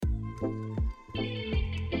Hello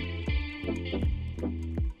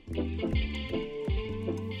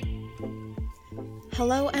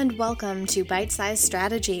and welcome to Bite Size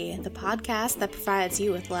Strategy, the podcast that provides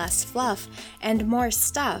you with less fluff and more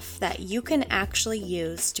stuff that you can actually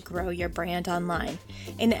use to grow your brand online.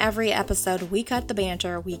 In every episode, we cut the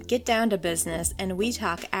banter, we get down to business, and we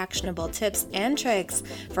talk actionable tips and tricks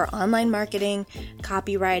for online marketing,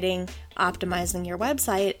 copywriting, optimizing your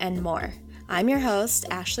website, and more. I'm your host,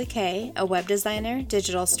 Ashley Kay, a web designer,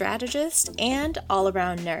 digital strategist, and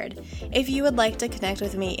all-around nerd. If you would like to connect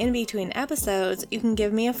with me in between episodes, you can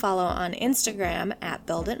give me a follow on Instagram at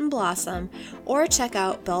builditandblossom or check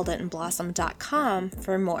out builditandblossom.com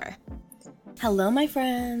for more. Hello, my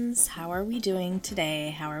friends. How are we doing today?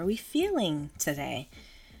 How are we feeling today?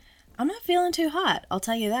 I'm not feeling too hot, I'll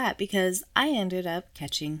tell you that, because I ended up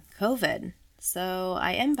catching COVID. So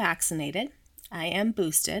I am vaccinated. I am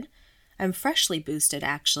boosted. I'm freshly boosted,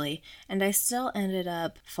 actually, and I still ended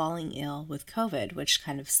up falling ill with COVID, which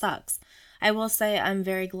kind of sucks. I will say I'm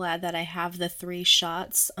very glad that I have the 3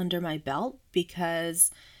 shots under my belt,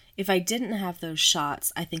 because if I didn't have those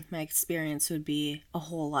shots, I think my experience would be a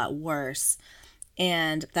whole lot worse.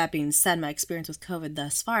 And that being said, my experience with COVID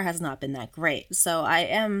thus far has not been that great. So I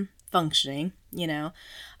am functioning,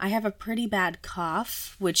 I have a pretty bad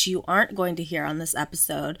cough, which you aren't going to hear on this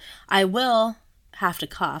episode. I will have to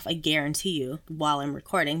cough, I guarantee you, while I'm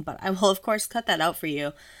recording, but I will of course cut that out for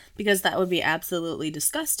you because that would be absolutely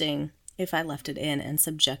disgusting if I left it in and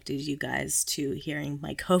subjected you guys to hearing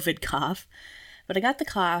my COVID cough. But I got the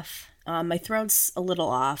cough, my throat's a little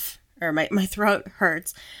off, or my throat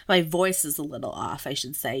hurts, my voice is a little off, I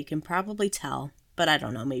should say. You can probably tell, but I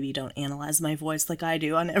don't know, maybe you don't analyze my voice like I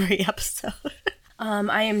do on every episode.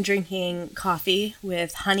 I am drinking coffee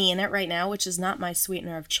with honey in it right now, which is not my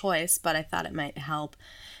sweetener of choice, but I thought it might help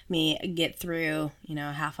me get through,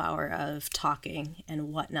 a half hour of talking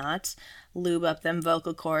and whatnot, lube up them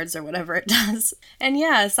vocal cords or whatever it does. And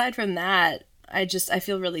yeah, aside from that, I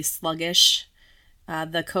feel really sluggish.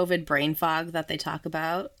 The COVID brain fog that they talk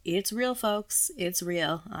about, it's real, folks. It's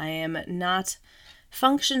real. I am not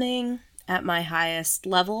functioning at my highest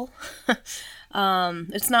level.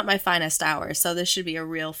 It's not my finest hour, so this should be a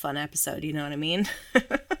real fun episode, you know what I mean?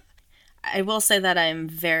 I will say that I'm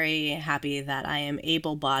very happy that I am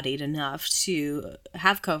able-bodied enough to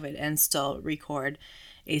have COVID and still record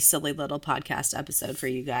a silly little podcast episode for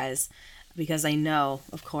you guys, because I know,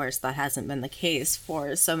 of course, that hasn't been the case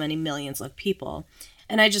for so many millions of people.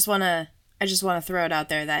 And I just want to throw it out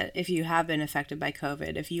there that if you have been affected by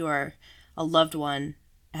COVID, if you are a loved one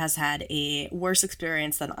has had a worse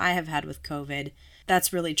experience than I have had with COVID,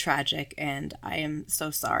 that's really tragic, and I am so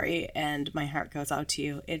sorry, and my heart goes out to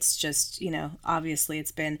you. It's just, obviously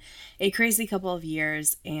it's been a crazy couple of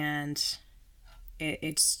years, and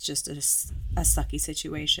it's just a sucky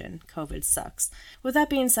situation. COVID sucks. With that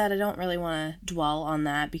being said, I don't really want to dwell on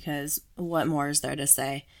that, because what more is there to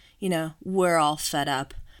say? We're all fed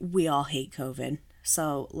up. We all hate COVID,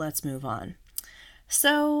 so let's move on.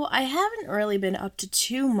 So I haven't really been up to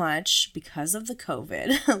too much because of the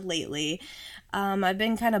COVID lately. I've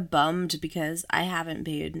been kind of bummed because I haven't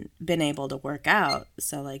been able to work out.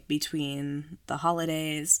 So between the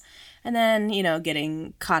holidays and then,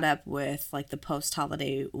 getting caught up with the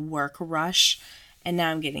post-holiday work rush. And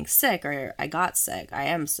now I'm getting sick, or I got sick. I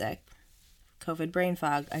am sick. COVID brain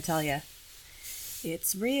fog, I tell you.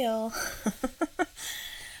 It's real.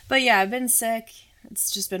 But yeah, I've been sick.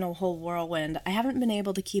 It's just been a whole whirlwind. I haven't been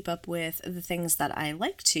able to keep up with the things that I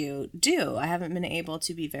like to do. I haven't been able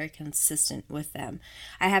to be very consistent with them.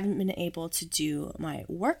 I haven't been able to do my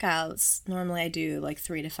workouts. Normally I do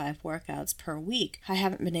 3 to 5 workouts per week. I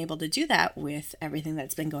haven't been able to do that with everything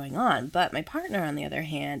that's been going on. But my partner, on the other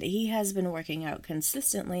hand, he has been working out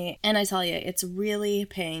consistently. And I tell you, it's really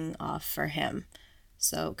paying off for him.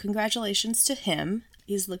 So congratulations to him.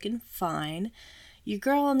 He's looking fine. Your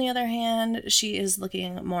girl, on the other hand, she is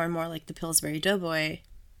looking more and more like the Pillsbury Doughboy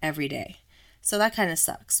every day. So that kind of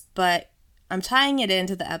sucks. But I'm tying it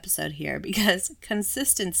into the episode here because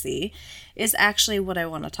consistency is actually what I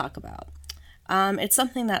want to talk about. It's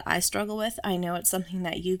something that I struggle with. I know it's something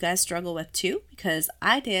that you guys struggle with too, because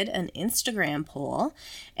I did an Instagram poll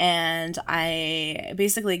and I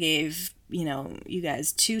basically gave, you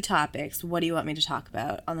guys 2 topics. What do you want me to talk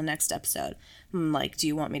about on the next episode? Do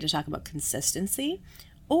you want me to talk about consistency,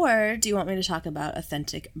 or do you want me to talk about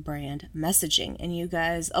authentic brand messaging? And you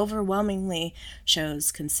guys overwhelmingly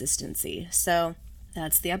chose consistency. So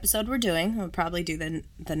that's the episode we're doing. We'll probably do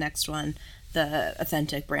the next one, the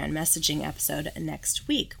authentic brand messaging episode, next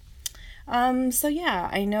week. So yeah,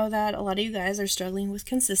 I know that a lot of you guys are struggling with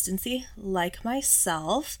consistency, like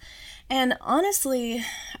myself. And honestly,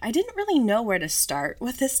 I didn't really know where to start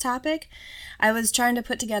with this topic. I was trying to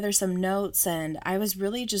put together some notes and I was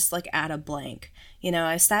really just like at a blank.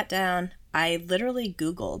 I sat down, I literally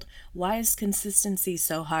Googled, why is consistency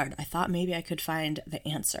so hard? I thought maybe I could find the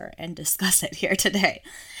answer and discuss it here today.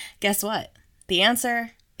 Guess what? The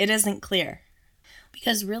answer, it isn't clear.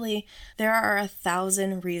 Because really, there are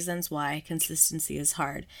 1,000 reasons why consistency is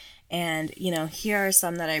hard. And, here are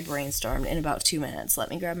some that I brainstormed in about 2 minutes. Let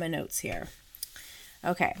me grab my notes here.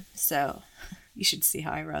 Okay, so you should see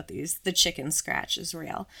how I wrote these. The chicken scratch is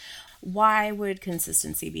real. Why would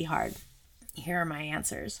consistency be hard? Here are my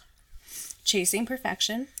answers. Chasing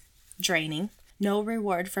perfection, draining, no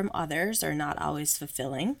reward from others or not always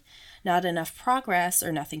fulfilling, not enough progress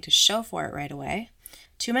or nothing to show for it right away,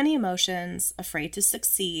 too many emotions, afraid to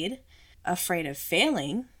succeed, afraid of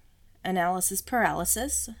failing, analysis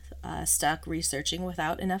paralysis, stuck researching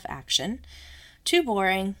without enough action, too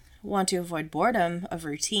boring, want to avoid boredom of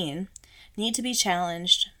routine, need to be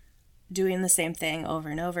challenged, doing the same thing over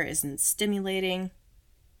and over isn't stimulating,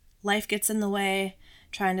 life gets in the way,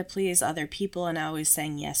 trying to please other people and always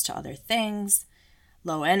saying yes to other things,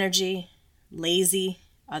 low energy, lazy,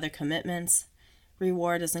 other commitments,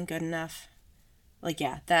 reward isn't good enough.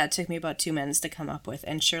 That took me about 2 minutes to come up with,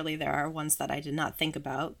 and surely there are ones that I did not think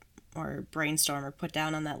about or brainstorm or put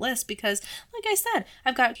down on that list because, like I said,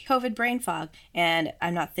 I've got COVID brain fog and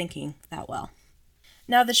I'm not thinking that well.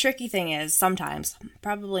 Now, the tricky thing is sometimes,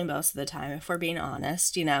 probably most of the time, if we're being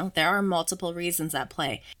honest, there are multiple reasons at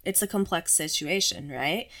play. It's a complex situation,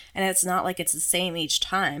 right? And it's not like it's the same each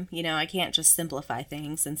time. I can't just simplify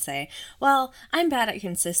things and say, well, I'm bad at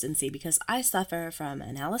consistency because I suffer from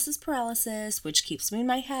analysis paralysis, which keeps me in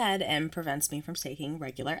my head and prevents me from taking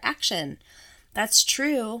regular action. That's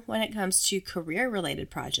true when it comes to career-related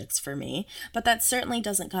projects for me, but that certainly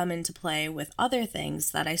doesn't come into play with other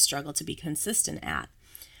things that I struggle to be consistent at.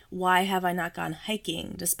 Why have I not gone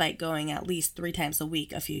hiking despite going at least 3 times a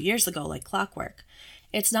week a few years ago like clockwork?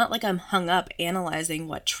 It's not like I'm hung up analyzing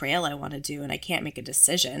what trail I want to do and I can't make a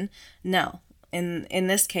decision. No. In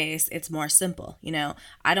this case, it's more simple.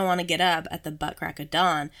 I don't want to get up at the butt crack of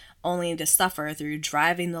dawn only to suffer through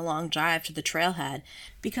driving the long drive to the trailhead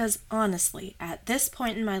because honestly, at this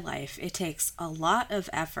point in my life, it takes a lot of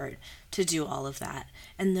effort to do all of that,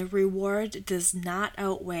 and the reward does not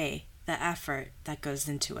outweigh the effort that goes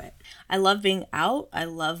into it. I love being out. I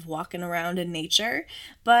love walking around in nature,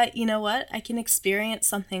 but you know what? I can experience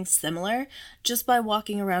something similar just by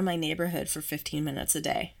walking around my neighborhood for 15 minutes a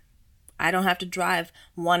day. I don't have to drive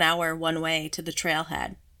 1 hour one way to the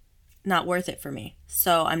trailhead. Not worth it for me.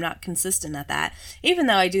 So I'm not consistent at that, even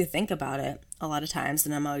though I do think about it a lot of times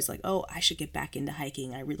and I'm always like, oh, I should get back into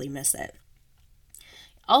hiking. I really miss it.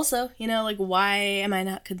 Also, why am I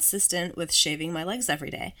not consistent with shaving my legs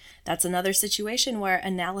every day? That's another situation where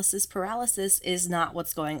analysis paralysis is not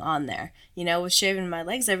what's going on there. With shaving my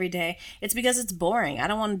legs every day, it's because it's boring. I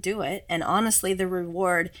don't want to do it. And honestly, the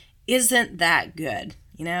reward isn't that good.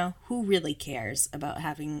 Who really cares about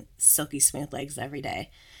having silky smooth legs every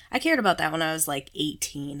day? I cared about that when I was like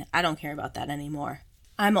 18. I don't care about that anymore.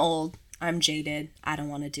 I'm old. I'm jaded. I don't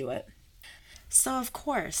want to do it. So, of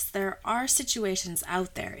course, there are situations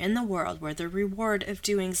out there in the world where the reward of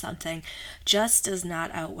doing something just does not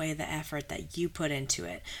outweigh the effort that you put into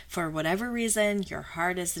it. For whatever reason, your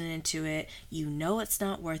heart isn't into it, it's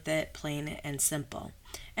not worth it, plain and simple.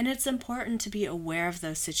 And it's important to be aware of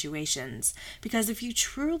those situations because if you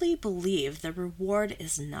truly believe the reward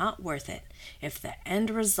is not worth it, if the end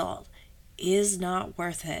result is not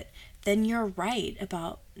worth it, then you're right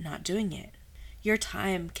about not doing it. Your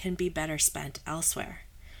time can be better spent elsewhere.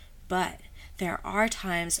 But there are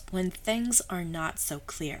times when things are not so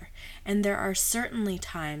clear, and there are certainly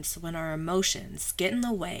times when our emotions get in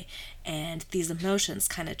the way, and these emotions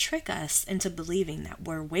kind of trick us into believing that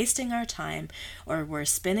we're wasting our time or we're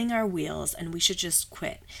spinning our wheels and we should just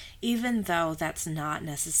quit, even though that's not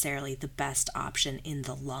necessarily the best option in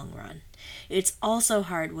the long run. It's also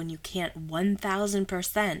hard when you can't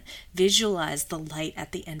 1000% visualize the light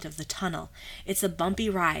at the end of the tunnel. It's a bumpy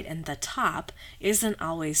ride and the top isn't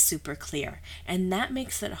always super clear, and that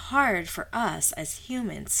makes it hard for us as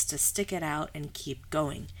humans to stick it out and keep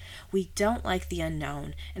going. We don't like the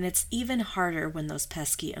unknown, and it's even harder when those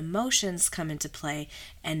pesky emotions come into play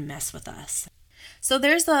and mess with us. So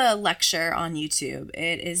there's a lecture on YouTube.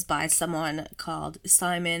 It is by someone called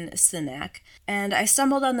Simon Sinek. And I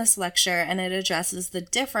stumbled on this lecture, and it addresses the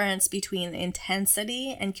difference between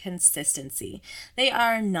intensity and consistency. They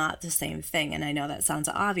are not the same thing, and I know that sounds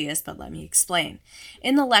obvious, but let me explain.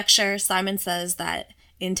 In the lecture, Simon says that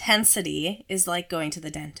intensity is like going to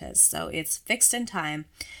the dentist. So it's fixed in time.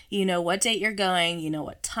 You know what date you're going, you know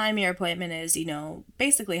what time your appointment is, you know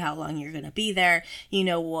basically how long you're going to be there, you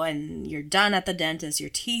know when you're done at the dentist,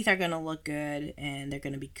 your teeth are going to look good and they're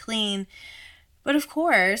going to be clean. But of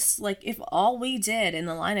course, like if all we did in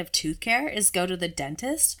the line of tooth care is go to the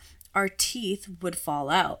dentist, our teeth would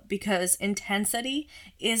fall out because intensity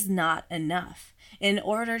is not enough. In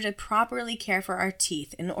order to properly care for our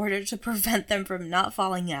teeth, in order to prevent them from not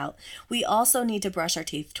falling out, we also need to brush our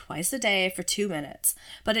teeth twice a day for 2 minutes.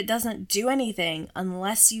 But it doesn't do anything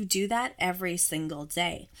unless you do that every single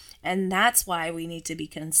day. And that's why we need to be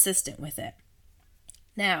consistent with it.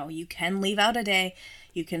 Now, you can leave out a day,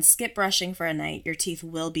 you can skip brushing for a night, your teeth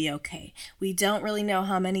will be okay. We don't really know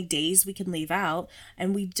how many days we can leave out,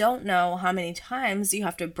 and we don't know how many times you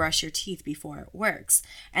have to brush your teeth before it works.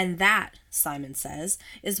 And that, Simon says,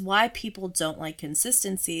 is why people don't like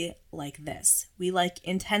consistency like this. We like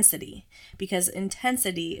intensity, because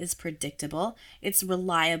intensity is predictable, it's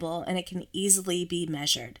reliable, and it can easily be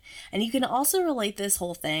measured. And you can also relate this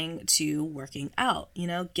whole thing to working out. You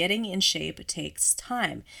know, getting in shape takes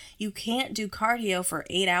time. You can't do cardio for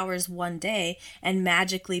 8 hours one day and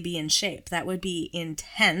magically be in shape. That would be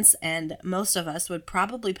intense, and most of us would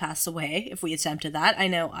probably pass away if we attempted that. I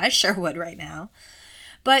know I sure would right now.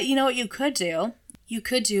 But you know what you could do? You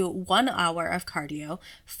could do 1 hour of cardio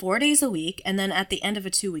 4 days a week, and then at the end of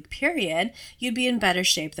a 2-week period, you'd be in better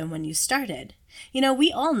shape than when you started. You know,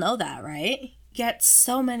 we all know that, right? Yet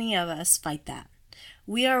so many of us fight that.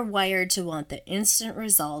 We are wired to want the instant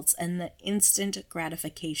results and the instant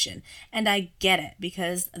gratification. And I get it,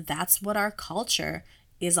 because that's what our culture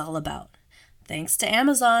is all about. Thanks to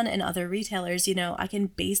Amazon and other retailers, you know, I can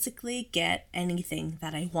basically get anything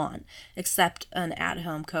that I want, except an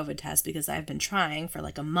at-home COVID test, because I've been trying for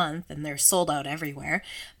like a month and they're sold out everywhere.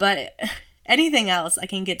 But anything else I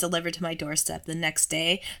can get delivered to my doorstep the next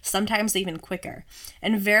day, sometimes even quicker.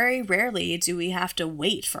 And very rarely do we have to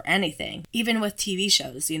wait for anything, even with TV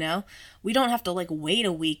shows, you know? We don't have to like wait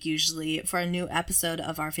a week usually for a new episode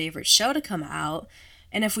of our favorite show to come out.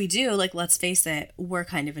 And if we do, like, let's face it, we're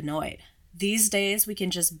kind of annoyed. These days, we can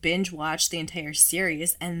just binge watch the entire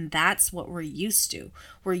series, and that's what we're used to.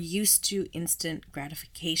 We're used to instant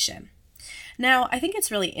gratification. Now, I think it's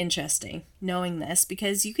really interesting knowing this,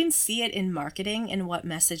 because you can see it in marketing and what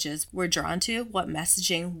messages we're drawn to, what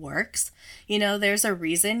messaging works. You know, there's a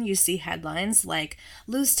reason you see headlines like,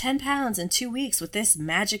 lose 10 pounds in 2 weeks with this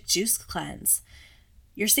magic juice cleanse.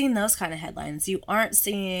 You're seeing those kind of headlines. You aren't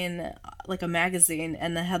seeing like a magazine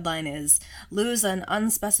and the headline is lose an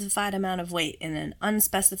unspecified amount of weight in an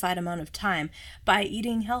unspecified amount of time by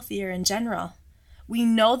eating healthier in general. We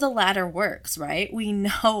know the latter works, right? We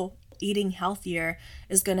know eating healthier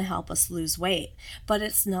is going to help us lose weight, but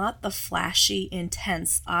it's not the flashy,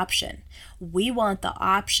 intense option. We want the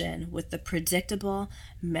option with the predictable,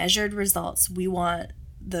 measured results. We want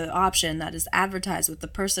the option that is advertised with the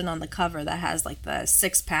person on the cover that has like the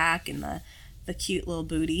 6-pack and the cute little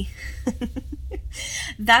booty.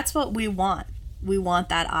 That's what we want. We want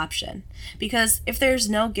that option. Because if there's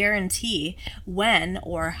no guarantee when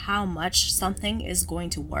or how much something is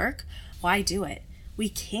going to work, why do it? We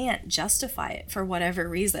can't justify it for whatever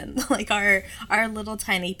reason. Like our little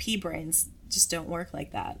tiny pea brains just don't work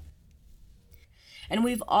like that. And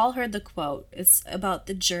we've all heard the quote, it's about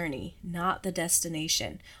the journey, not the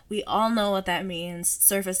destination. We all know what that means,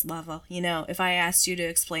 surface level. You know, if I asked you to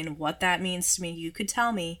explain what that means to me, you could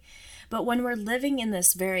tell me. But when we're living in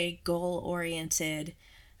this very goal-oriented,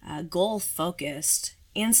 goal-focused,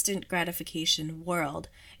 instant gratification world,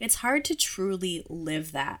 it's hard to truly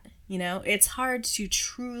live that. You know, it's hard to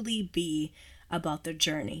truly be about the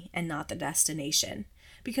journey and not the destination.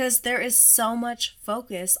 Because there is so much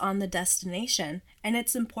focus on the destination, and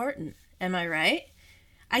it's important. Am I right?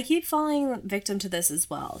 I keep falling victim to this as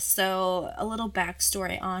well. So a little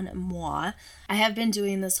backstory on moi. I have been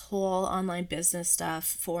doing this whole online business stuff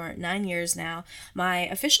for 9 years now. My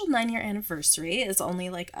official 9-year anniversary is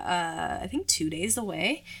only like, I think 2 days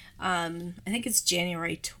away. I think it's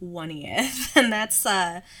January 20th. And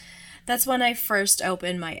that's when I first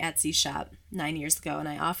opened my Etsy shop 9 years ago, and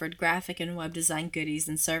I offered graphic and web design goodies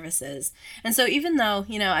and services. And so even though,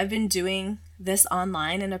 you know, I've been doing this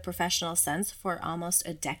online in a professional sense for almost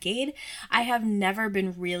a decade, I have never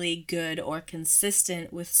been really good or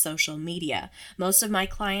consistent with social media. Most of my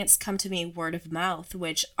clients come to me word of mouth,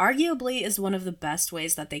 which arguably is one of the best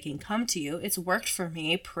ways that they can come to you. It's worked for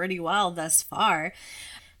me pretty well thus far.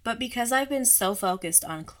 But because I've been so focused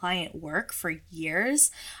on client work for years,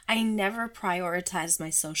 I never prioritized my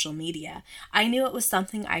social media. I knew it was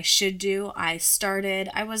something I should do. I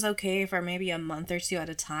was okay for maybe a month or two at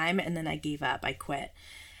a time, and then I gave up. I quit.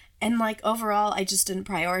 And like overall, I just didn't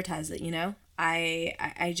prioritize it, you know?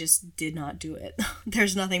 I just did not do it.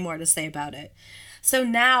 There's nothing more to say about it. So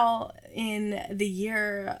now in the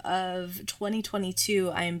year of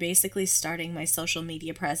 2022, I am basically starting my social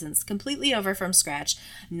media presence completely over from scratch.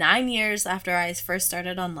 9 years after I first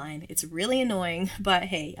started online. It's really annoying, but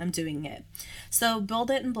hey, I'm doing it. So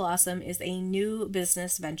Build It and Blossom is a new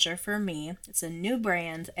business venture for me. It's a new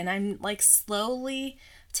brand, and I'm like slowly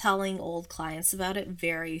telling old clients about it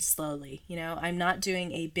very slowly. You know, I'm not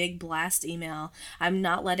doing a big blast email. I'm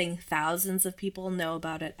not letting thousands of people know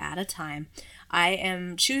about it at a time. I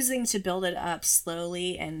am choosing to build it up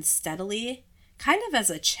slowly and steadily, kind of as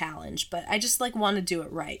a challenge, but I just like want to do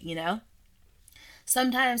it right, you know?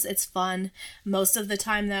 Sometimes it's fun. Most of the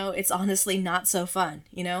time, though, it's honestly not so fun.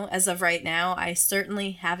 You know, as of right now, I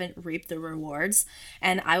certainly haven't reaped the rewards.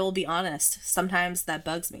 And I will be honest, sometimes that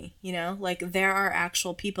bugs me. You know, like there are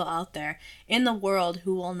actual people out there in the world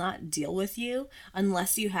who will not deal with you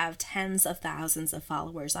unless you have tens of thousands of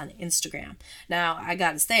followers on Instagram. Now, I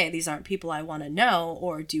gotta say, these aren't people I want to know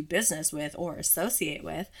or do business with or associate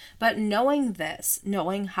with. But knowing this,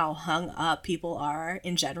 knowing how hung up people are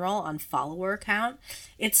in general on follower count,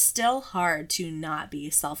 it's still hard to not be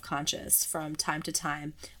self-conscious from time to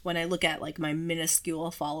time when I look at like my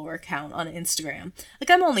minuscule follower count on Instagram.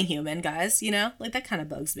 Like I'm only human, guys, you know? Like that kind of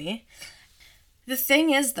bugs me. The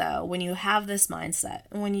thing is though, when you have this mindset,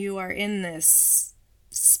 when you are in this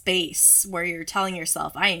space where you're telling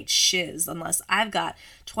yourself, I ain't shiz unless I've got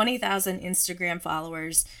 20,000 Instagram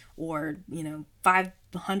followers or,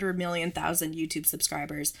 500 million thousand YouTube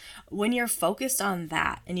subscribers. When you're focused on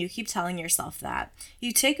that and you keep telling yourself that,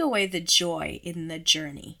 you take away the joy in the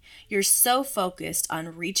journey. You're so focused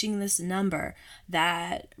on reaching this number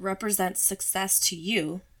that represents success to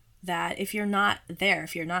you that if you're not there,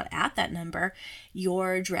 if you're not at that number,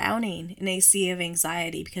 you're drowning in a sea of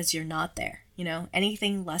anxiety because you're not there. You know,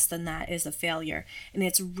 anything less than that is a failure, and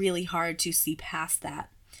it's really hard to see past that.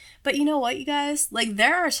 But you know what, you guys? Like,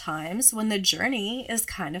 there are times when the journey is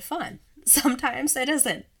kind of fun. Sometimes it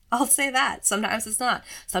isn't. I'll say that. Sometimes it's not.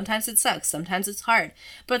 Sometimes it sucks. Sometimes it's hard.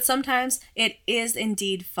 But sometimes it is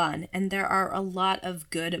indeed fun, and there are a lot of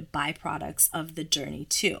good byproducts of the journey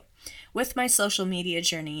too. With my social media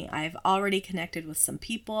journey, I've already connected with some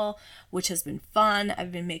people, which has been fun.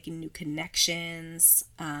 I've been making new connections.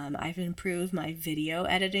 I've improved my video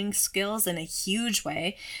editing skills in a huge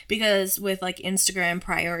way because with like Instagram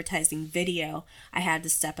prioritizing video, I had to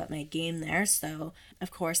step up my game there. So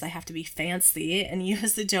of course I have to be fancy and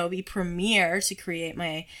use Adobe Premiere to create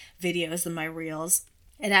my videos and my reels.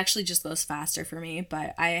 It actually just goes faster for me,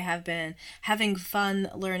 but I have been having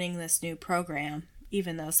fun learning this new program,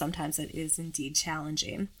 even though sometimes it is indeed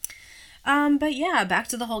challenging. But yeah, back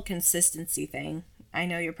to the whole consistency thing. I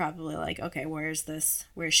know you're probably like, okay, where's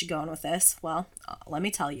she going with this? Well, let me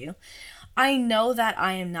tell you. I know that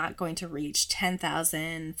I am not going to reach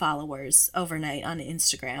 10,000 followers overnight on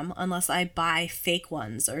Instagram unless I buy fake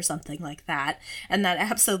ones or something like that, and that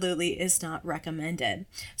absolutely is not recommended.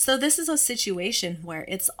 So this is a situation where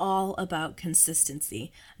it's all about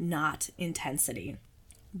consistency, not intensity.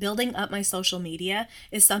 Building up my social media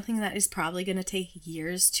is something that is probably going to take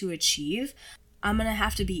years to achieve. I'm going to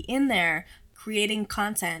have to be in there creating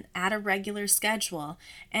content at a regular schedule.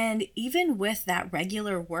 And even with that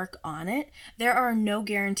regular work on it, there are no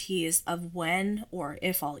guarantees of when or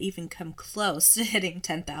if I'll even come close to hitting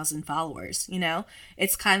 10,000 followers. You know,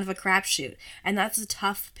 it's kind of a crapshoot. And that's a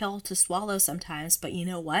tough pill to swallow sometimes. But you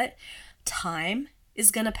know what? Time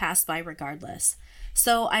is going to pass by regardless.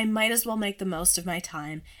 So I might as well make the most of my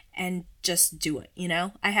time and just do it, you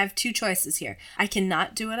know? I have two choices here. I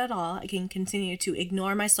cannot do it at all. I can continue to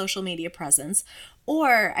ignore my social media presence,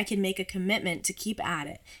 or I can make a commitment to keep at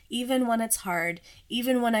it, even when it's hard,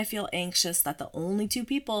 even when I feel anxious that the only two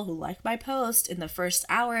people who liked my post in the first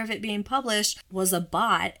hour of it being published was a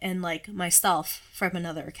bot and like myself from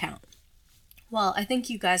another account. Well, I think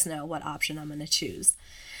you guys know what option I'm going to choose.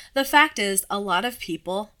 The fact is, a lot of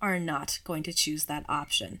people are not going to choose that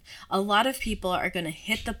option. A lot of people are going to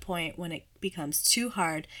hit the point when it becomes too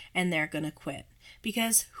hard and they're going to quit.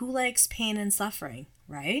 Because who likes pain and suffering,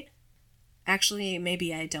 right? Actually,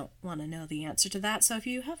 maybe I don't want to know the answer to that. So if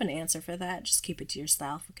you have an answer for that, just keep it to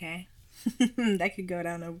yourself, okay? That could go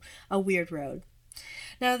down a weird road.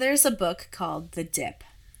 Now, there's a book called The Dip.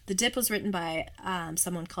 The Dip was written by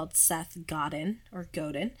someone called Seth Godin, or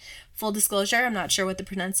Godin. Full disclosure, I'm not sure what the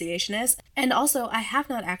pronunciation is. And also, I have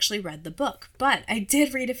not actually read the book, but I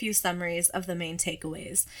did read a few summaries of the main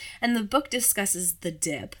takeaways. And the book discusses the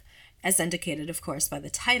dip, as indicated, of course, by the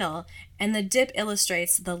title, and the dip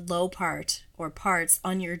illustrates the low part or parts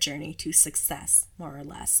on your journey to success, more or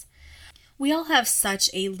less. We all have such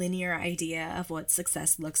a linear idea of what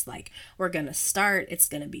success looks like. We're going to start, it's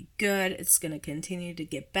going to be good, it's going to continue to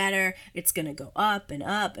get better, it's going to go up and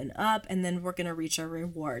up and up, and then we're going to reach our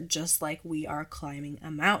reward, just like we are climbing a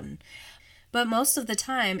mountain. But most of the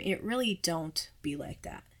time, it really don't be like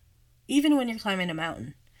that. Even when you're climbing a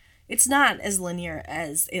mountain, it's not as linear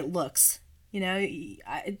as it looks. You know,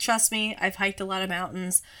 trust me, I've hiked a lot of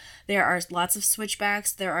mountains. There are lots of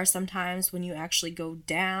switchbacks. There are some times when you actually go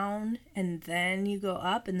down and then you go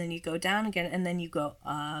up and then you go down again and then you go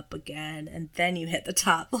up again and then you hit the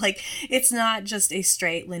top. Like, it's not just a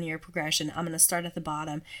straight linear progression. I'm going to start at the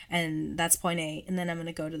bottom and that's point A, and then I'm going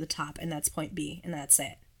to go to the top and that's point B, and that's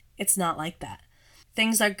it. It's not like that.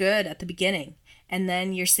 Things are good at the beginning, and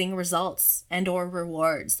then you're seeing results and or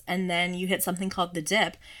rewards, and then you hit something called the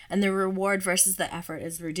dip, and the reward versus the effort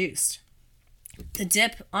is reduced. The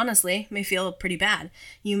dip, honestly, may feel pretty bad.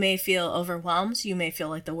 You may feel overwhelmed. You may feel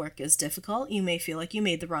like the work is difficult. You may feel like you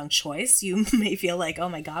made the wrong choice. You may feel like, oh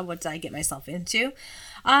my God, what did I get myself into?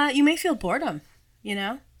 You may feel boredom,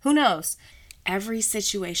 Who knows? Every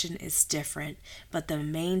situation is different, but the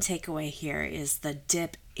main takeaway here is the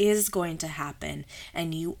dip is going to happen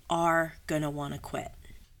and you are going to want to quit.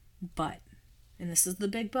 But, and this is the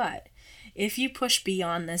big but, if you push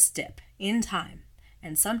beyond this dip in time,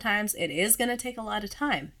 and sometimes it is going to take a lot of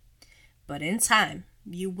time, but in time,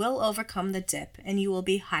 you will overcome the dip and you will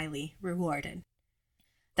be highly rewarded.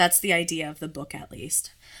 That's the idea of the book, at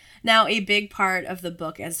least. Now, a big part of the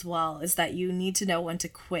book as well is that you need to know when to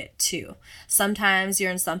quit too. Sometimes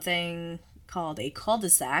you're in something called a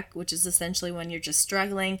cul-de-sac, which is essentially when you're just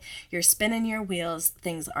struggling, you're spinning your wheels,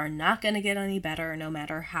 things are not going to get any better no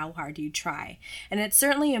matter how hard you try. And it's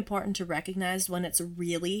certainly important to recognize when it's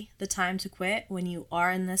really the time to quit, when you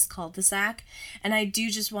are in this cul-de-sac. And I do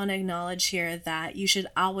just want to acknowledge here that you should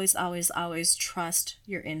always, always, always trust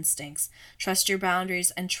your instincts, trust your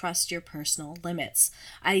boundaries, and trust your personal limits.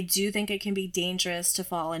 I do think it can be dangerous to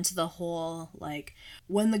fall into the whole, like,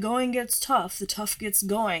 when the going gets tough, the tough gets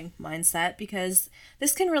going mindset, because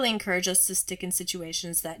this can really encourage us to stick in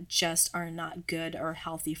situations that just are not good or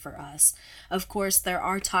healthy for us. Of course, there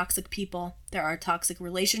are toxic people, there are toxic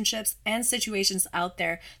relationships and situations out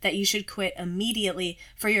there that you should quit immediately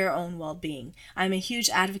for your own well-being. I'm a huge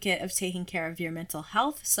advocate of taking care of your mental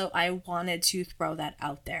health, so I wanted to throw that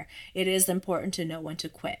out there. It is important to know when to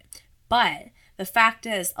quit. But the fact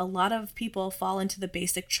is, a lot of people fall into the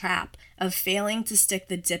basic trap of failing to stick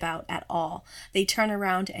the dip out at all. They turn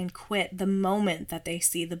around and quit the moment that they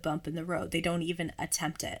see the bump in the road. They don't even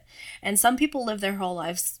attempt it. And some people live their whole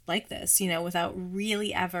lives like this, without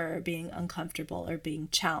really ever being uncomfortable or being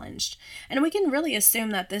challenged. And we can really assume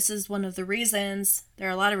that this is one of the reasons, there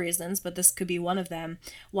are a lot of reasons, but this could be one of them,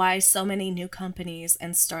 why so many new companies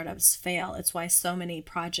and startups fail. It's why so many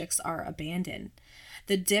projects are abandoned.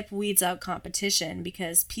 The dip weeds out competition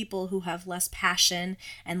because people who have less passion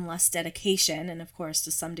and less dedication, and of course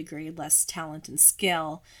to some degree less talent and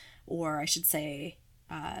skill, or I should say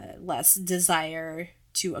less desire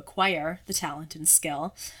to acquire the talent and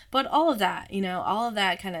skill, but all of that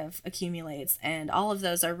kind of accumulates, and all of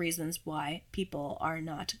those are reasons why people are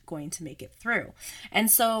not going to make it through. And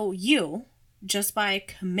so you, just by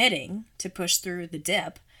committing to push through the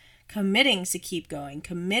dip, committing to keep going,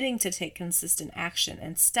 committing to take consistent action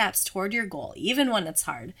and steps toward your goal, even when it's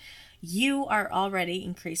hard, you are already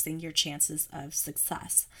increasing your chances of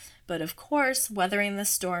success. But of course, weathering the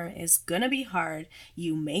storm is going to be hard.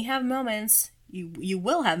 You may have moments, you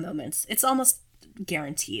will have moments. It's almost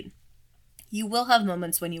guaranteed. You will have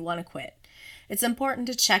moments when you want to quit. It's important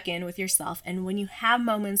to check in with yourself, and when you have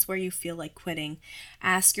moments where you feel like quitting,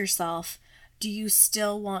 ask yourself, do you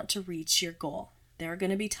still want to reach your goal? There are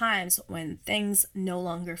going to be times when things no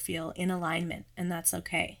longer feel in alignment, and that's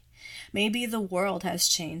okay. Maybe the world has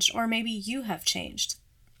changed, or maybe you have changed.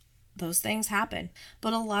 Those things happen.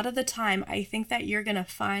 But a lot of the time, I think that you're going to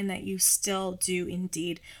find that you still do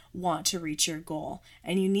indeed want to reach your goal.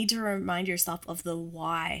 And you need to remind yourself of the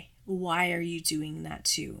why Why are you doing that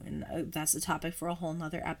too? And that's a topic for a whole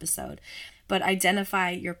nother episode. But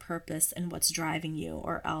identify your purpose and what's driving you,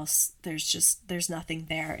 or else there's nothing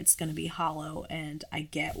there. It's going to be hollow, and I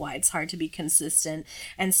get why it's hard to be consistent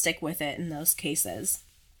and stick with it in those cases.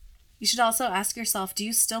 You should also ask yourself, do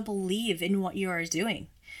you still believe in what you are doing?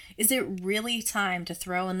 Is it really time to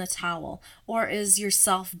throw in the towel, or is your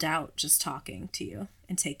self-doubt just talking to you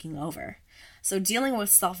and taking over? So dealing with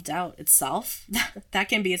self-doubt itself, that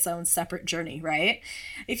can be its own separate journey, right?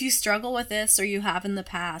 If you struggle with this, or you have in the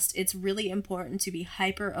past, it's really important to be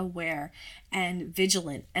hyper aware and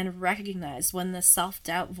vigilant and recognize when the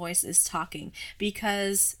self-doubt voice is talking,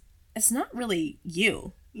 because it's not really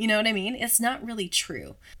you. You know what I mean? It's not really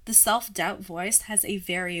true. The self-doubt voice has a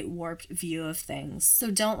very warped view of things. So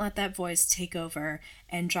don't let that voice take over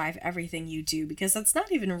and drive everything you do, because that's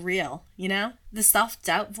not even real, you know? The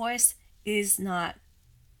self-doubt voice is not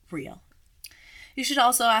real. You should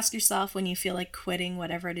also ask yourself, when you feel like quitting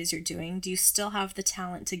whatever it is you're doing, do you still have the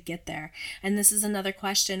talent to get there? And this is another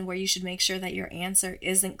question where you should make sure that your answer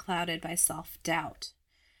isn't clouded by self-doubt.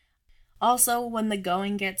 Also, when the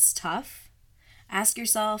going gets tough, ask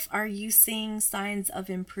yourself, are you seeing signs of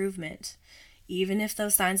improvement? Even if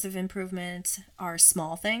those signs of improvement are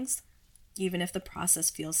small things, even if the process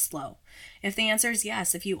feels slow. If the answer is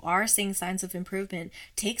yes, if you are seeing signs of improvement,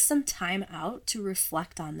 take some time out to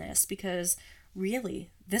reflect on this, because really,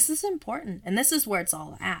 this is important, and this is where it's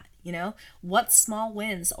all at, you know? What small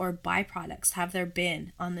wins or byproducts have there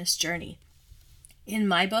been on this journey? In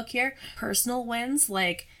my book here, personal wins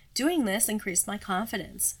like doing this increased my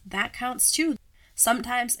confidence. That counts too.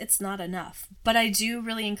 Sometimes it's not enough, but I do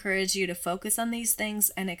really encourage you to focus on these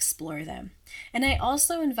things and explore them. And I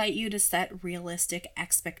also invite you to set realistic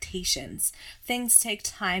expectations. Things take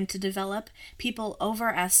time to develop. People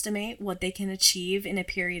overestimate what they can achieve in a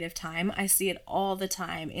period of time. I see it all the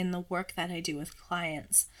time in the work that I do with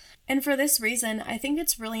clients. And for this reason, I think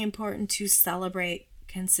it's really important to celebrate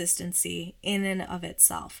consistency in and of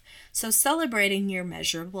itself. So celebrating your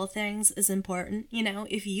measurable things is important. You know,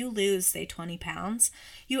 if you lose, say, 20 pounds,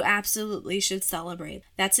 you absolutely should celebrate.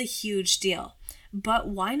 That's a huge deal. But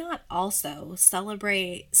why not also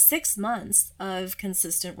celebrate 6 months of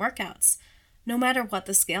consistent workouts, no matter what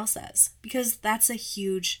the scale says? Because that's a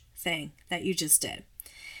huge thing that you just did.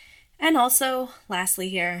 And also, lastly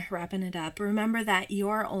here, wrapping it up, remember that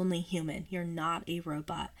you're only human. You're not a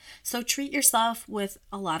robot. So treat yourself with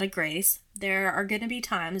a lot of grace. There are going to be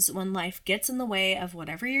times when life gets in the way of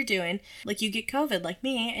whatever you're doing, like you get COVID like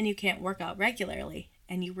me and you can't work out regularly.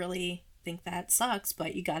 And you really think that sucks,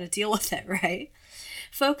 but you got to deal with it, right?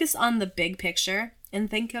 Focus on the big picture and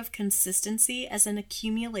think of consistency as an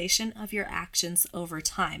accumulation of your actions over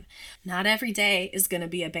time. Not every day is going to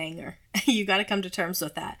be a banger. You got to come to terms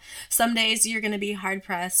with that. Some days you're going to be hard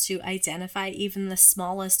pressed to identify even the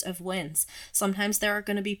smallest of wins. Sometimes there are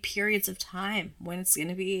going to be periods of time when it's going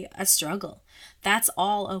to be a struggle. That's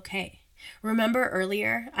all okay. Remember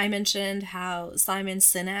earlier, I mentioned how Simon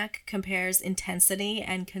Sinek compares intensity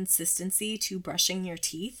and consistency to brushing your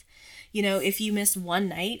teeth. You know, if you miss one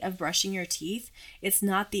night of brushing your teeth, it's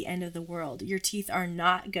not the end of the world. Your teeth are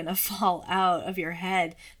not going to fall out of your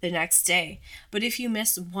head the next day. But if you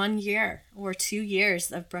miss 1 year or 2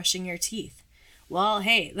 years of brushing your teeth, well,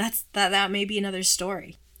 hey, that may be another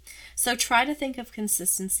story. So try to think of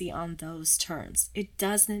consistency on those terms. It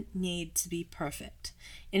doesn't need to be perfect.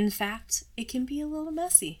 In fact, it can be a little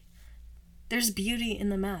messy. There's beauty in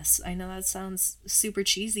the mess. I know that sounds super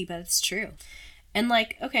cheesy, but it's true. And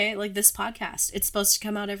like this podcast, it's supposed to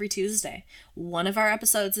come out every Tuesday. One of our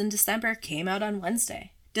episodes in December came out on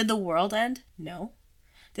Wednesday. Did the world end? No.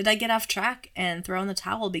 Did I get off track and throw in the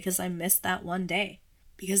towel because I missed that one day?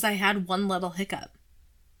 Because I had one little hiccup?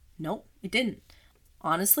 Nope, it didn't.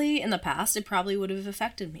 Honestly, in the past, it probably would have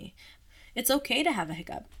affected me. It's okay to have a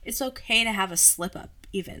hiccup. It's okay to have a slip up,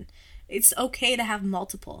 even. It's okay to have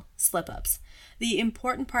multiple slip ups. The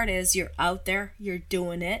important part is you're out there, you're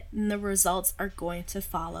doing it, and the results are going to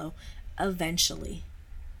follow eventually.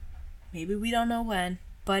 Maybe we don't know when,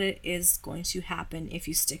 but it is going to happen if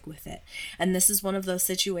you stick with it. And this is one of those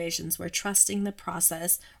situations where trusting the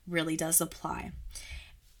process really does apply.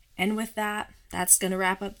 And with that, that's going to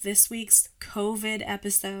wrap up this week's COVID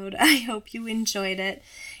episode. I hope you enjoyed it.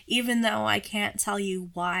 Even though I can't tell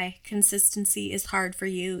you why consistency is hard for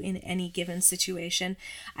you in any given situation,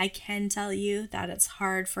 I can tell you that it's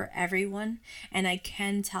hard for everyone. And I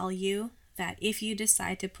can tell you that if you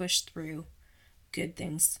decide to push through, good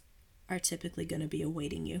things are typically going to be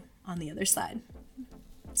awaiting you on the other side.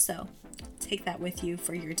 So take that with you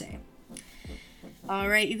for your day. All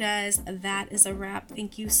right, you guys, that is a wrap.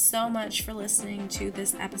 Thank you so much for listening to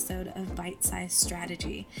this episode of Bite Size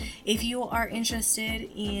Strategy. If you are interested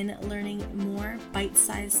in learning more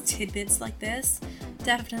bite-sized tidbits like this,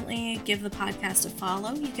 definitely give the podcast a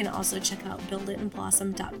follow. You can also check out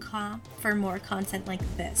builditandblossom.com for more content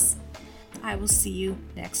like this. I will see you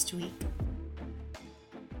next week.